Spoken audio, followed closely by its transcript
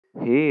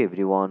Hey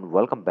everyone,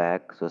 welcome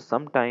back. So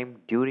sometime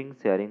during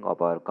sharing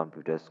of our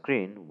computer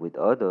screen with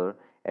other,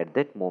 at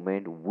that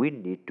moment we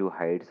need to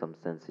hide some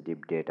sensitive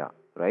data,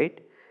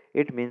 right?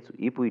 It means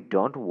if we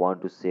don't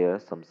want to share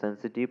some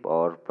sensitive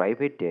or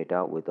private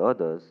data with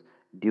others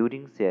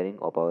during sharing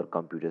of our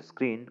computer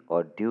screen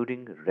or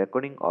during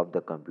recording of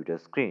the computer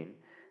screen,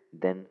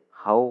 then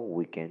how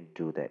we can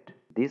do that?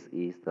 This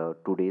is the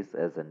today's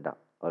agenda,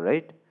 all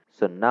right?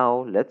 So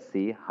now let's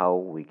see how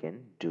we can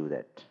do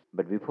that.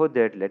 But before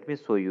that, let me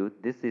show you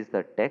this is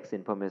the tax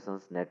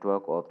informations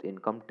network of the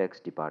income tax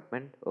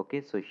department.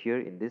 Okay, so here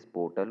in this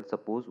portal,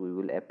 suppose we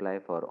will apply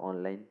for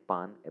online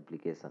PAN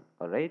application.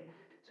 All right.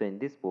 So in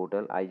this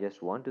portal, I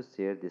just want to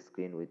share this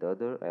screen with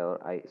other,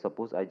 or I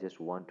suppose I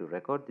just want to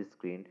record this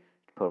screen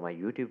for my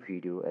YouTube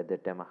video. At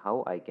that time,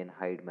 how I can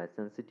hide my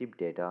sensitive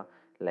data,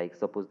 like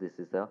suppose this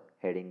is a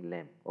heading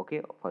name,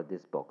 okay, for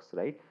this box,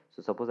 right?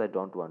 So suppose I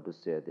don't want to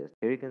share this.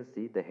 Here you can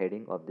see the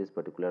heading of this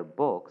particular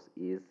box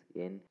is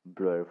in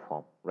blur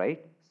form,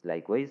 right?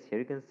 Likewise, here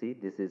you can see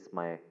this is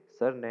my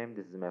surname,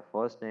 this is my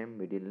first name,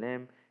 middle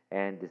name,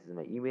 and this is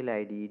my email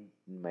id,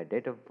 my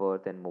date of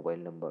birth and mobile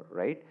number,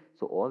 right?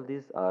 So all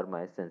these are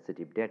my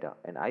sensitive data,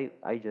 and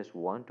I just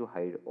want to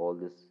hide all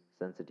this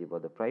sensitive or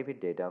the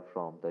private data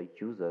from the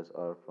users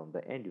or from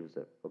the end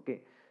user.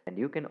 Okay, and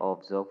you can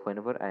observe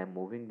whenever I am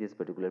moving this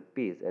particular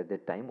page at the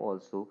time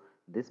also,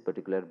 this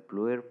particular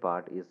blur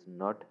part is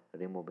not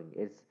removing,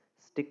 it's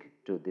stick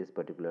to this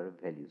particular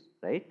values,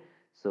 right?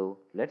 So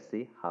let's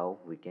see how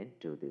we can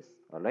do this.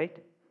 All right,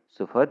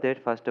 so for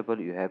that, first of all,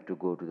 you have to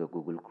go to the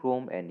Google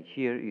Chrome, and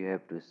here you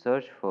have to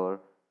search for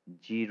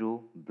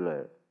zero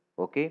blur.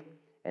 Okay,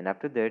 and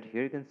after that,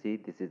 here you can see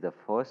this is the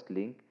first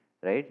link,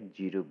 right?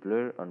 Zero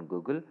blur on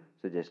Google.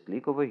 So just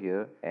click over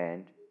here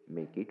and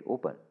make it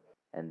open,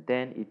 and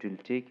then it will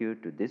take you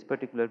to this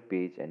particular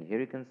page, and here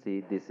you can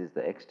see this is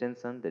the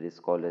extension that is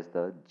called as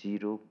the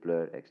zero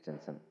blur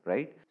extension,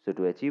 right? So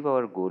to achieve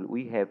our goal,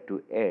 we have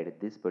to add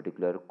this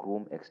particular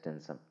Chrome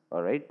extension,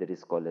 all right, that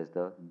is called as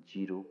the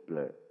zero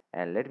blur.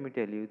 And let me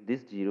tell you,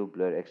 this zero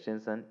blur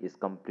extension is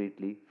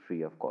completely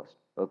free of cost.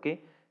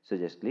 Okay, so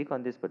just click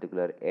on this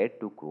particular add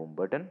to Chrome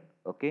button.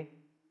 Okay,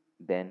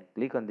 then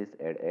click on this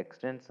add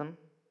extension,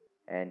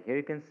 and here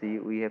you can see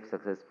we have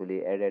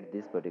successfully added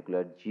this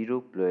particular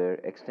zero blur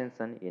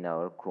extension in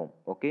our Chrome.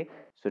 Okay,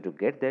 so to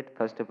get that,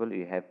 first of all,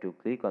 you have to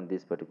click on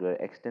this particular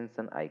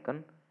extension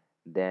icon.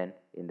 Then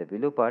in the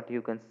below part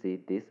you can see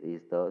this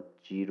is the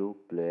zero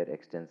blur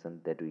extension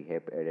that we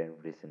have added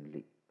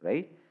recently,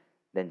 right?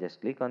 Then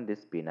just click on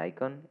this pin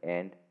icon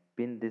and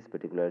pin this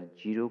particular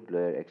zero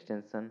blur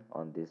extension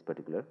on this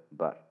particular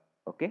bar.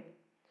 Okay,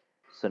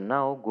 so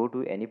now go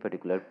to any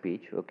particular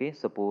page. Okay,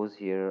 suppose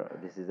here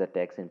this is the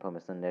tax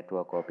information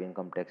network of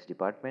income tax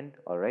department.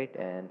 All right,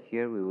 and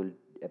here we will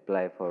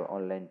apply for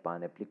online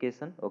PAN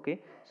application. Okay,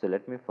 so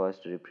let me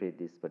first refresh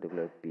this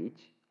particular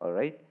page. All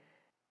right,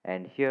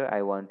 and here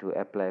I want to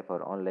apply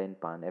for online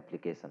PAN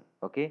application.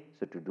 Okay,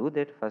 so to do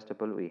that, first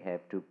of all, we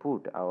have to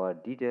put our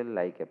detail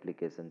like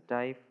application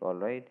type, all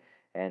right,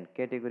 and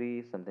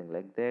category, something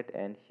like that.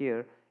 And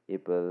here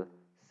it will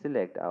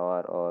select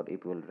our, or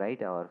it will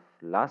write our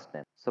last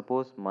name.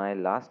 Suppose my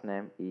last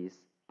name is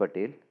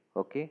Patel.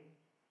 Okay,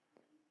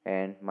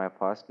 and my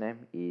first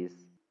name is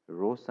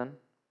Roshan.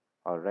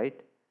 All right,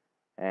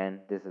 and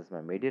this is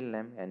my middle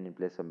name, and in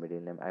place of middle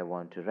name I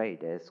want to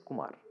write as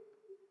Kumar.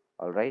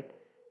 All right,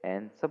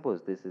 and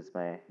suppose this is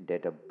my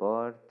date of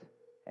birth,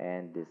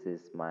 and this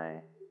is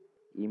my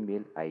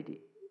email id.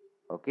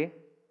 Okay,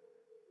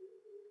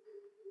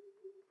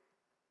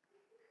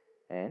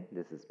 and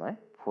this is my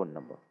phone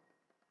number.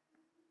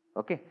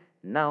 Okay,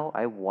 now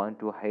I want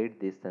to hide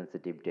this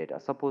sensitive data.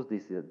 Suppose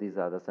these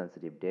are the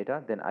sensitive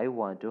data, then I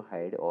want to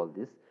hide all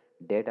this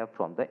data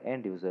from the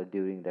end user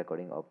during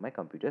recording of my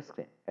computer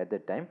screen. At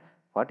that time,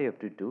 what you have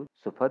to do,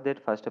 so for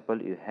that, first of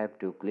all, you have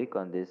to click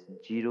on this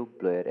zero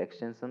blur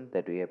extension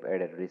that we have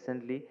added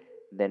recently,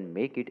 then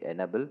make it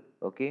enable.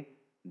 Okay,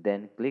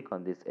 then click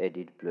on this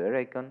edit blur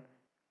icon,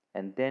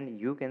 and then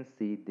you can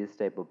see this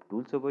type of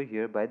tools over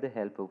here, by the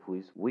help of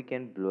which we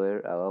can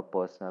blur our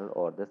personal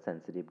or the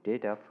sensitive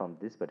data from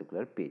this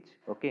particular page.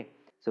 Okay,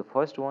 so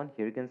first one,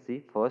 here you can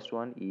see first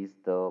one is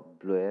the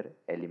blur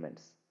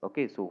elements.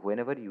 Okay, so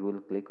whenever you will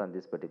click on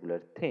this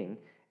particular thing,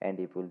 and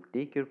it will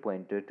take your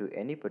pointer to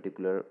any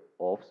particular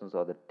options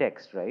or the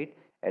text, right?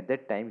 At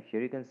that time,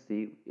 here you can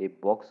see a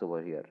box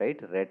over here, right?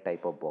 Red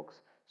type of box.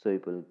 So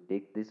it will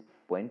take this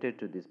pointer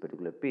to this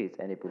particular page,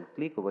 and if you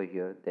click over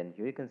here, then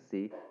here you can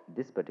see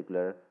this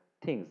particular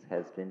things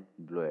has been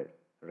blurred,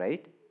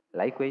 right?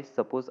 Likewise,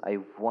 suppose I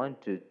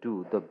want to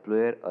do the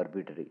blur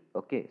arbitrary.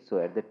 Okay, so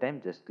at the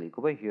time, just click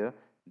over here,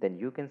 then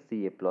you can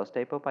see a plus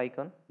type of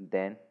icon,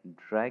 then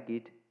drag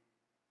it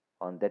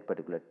on that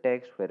particular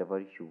text wherever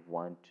you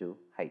want to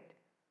hide.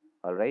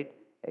 All right,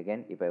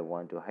 again, if I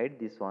want to hide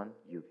this one,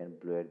 you can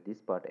blur this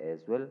part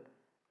as well.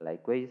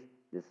 Likewise,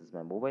 this is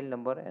my mobile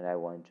number and I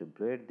want to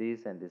blur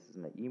this, and this is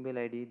my email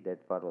id,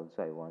 that part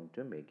also I want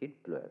to make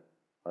it blur.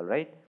 All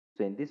right,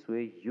 so in this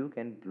way you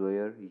can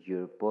blur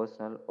your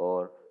personal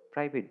or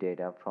private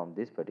data from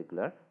this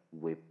particular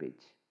web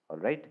page. All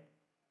right,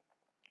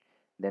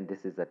 then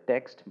this is a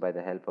text by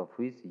the help of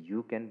which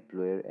you can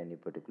blur any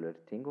particular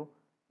thing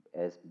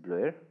as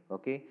blur.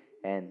 Okay,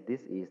 and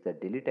this is the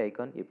delete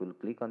icon. If you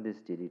click on this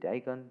delete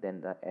icon,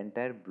 then the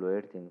entire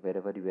blur thing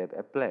wherever you have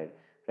applied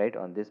right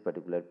on this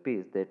particular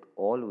page, that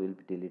all will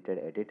be deleted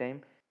at a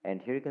time. And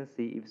here you can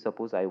see, if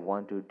suppose I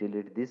want to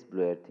delete this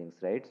blur things,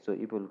 right? So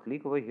if you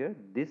click over here,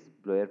 this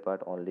blur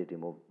part only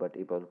removed, but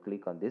if I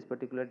click on this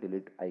particular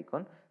delete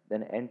icon,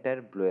 then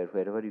entire blur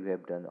wherever you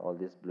have done all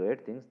these blur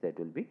things, that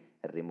will be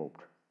removed.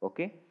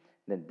 Okay,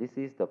 then this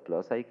is the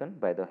plus icon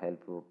by the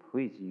help of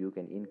which you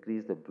can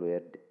increase the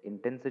blur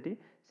intensity.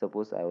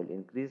 Suppose I will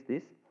increase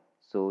this,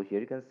 so here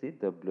you can see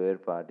the blur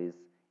part is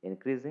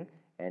increasing,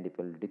 and if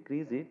I will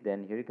decrease it,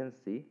 then here you can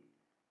see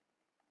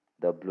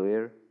the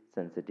blur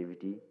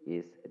sensitivity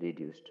is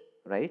reduced,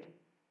 right?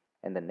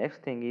 And the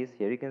next thing is,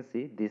 here you can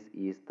see this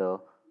is the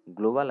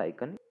global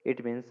icon.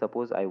 It means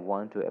suppose I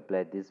want to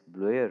apply this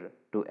blur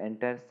to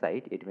entire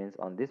site. It means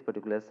on this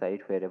particular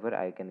site wherever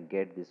I can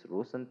get this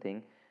Roshan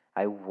thing,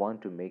 I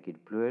want to make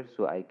it blur,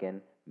 so I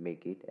can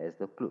make it as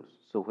the close.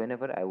 So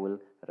whenever I will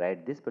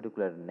write this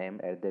particular name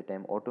at that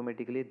time,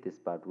 automatically this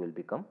part will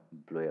become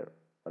blur.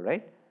 All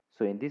right,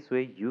 so in this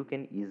way you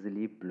can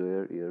easily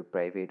blur your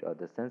private or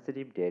the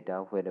sensitive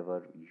data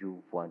whenever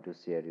you want to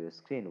share your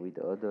screen with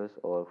others,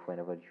 or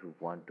whenever you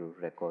want to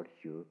record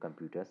your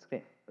computer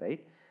screen,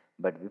 right?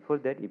 But before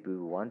that, if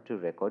you want to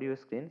record your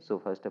screen, so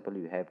first of all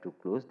you have to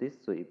close this.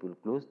 So if you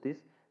close this,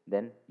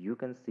 then you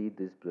can see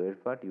this blur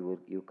part.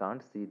 You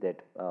can't see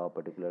that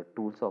particular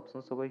tools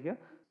options over here,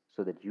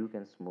 so that you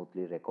can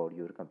smoothly record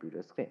your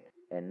computer screen.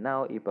 And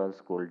now if I'll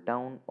scroll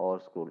down or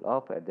scroll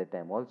up, at that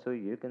time also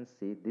you can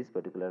see these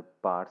particular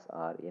parts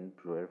are in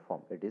blur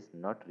form. It is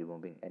not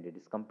removing, and it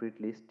is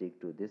completely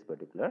stick to this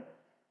particular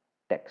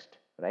text,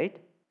 right?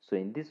 So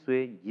in this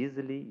way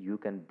easily you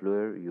can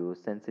blur your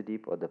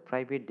sensitive or the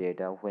private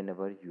data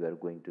whenever you are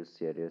going to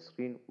share your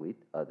screen with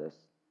others.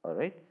 All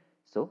right,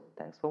 so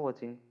thanks for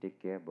watching.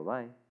 Take care. Bye bye.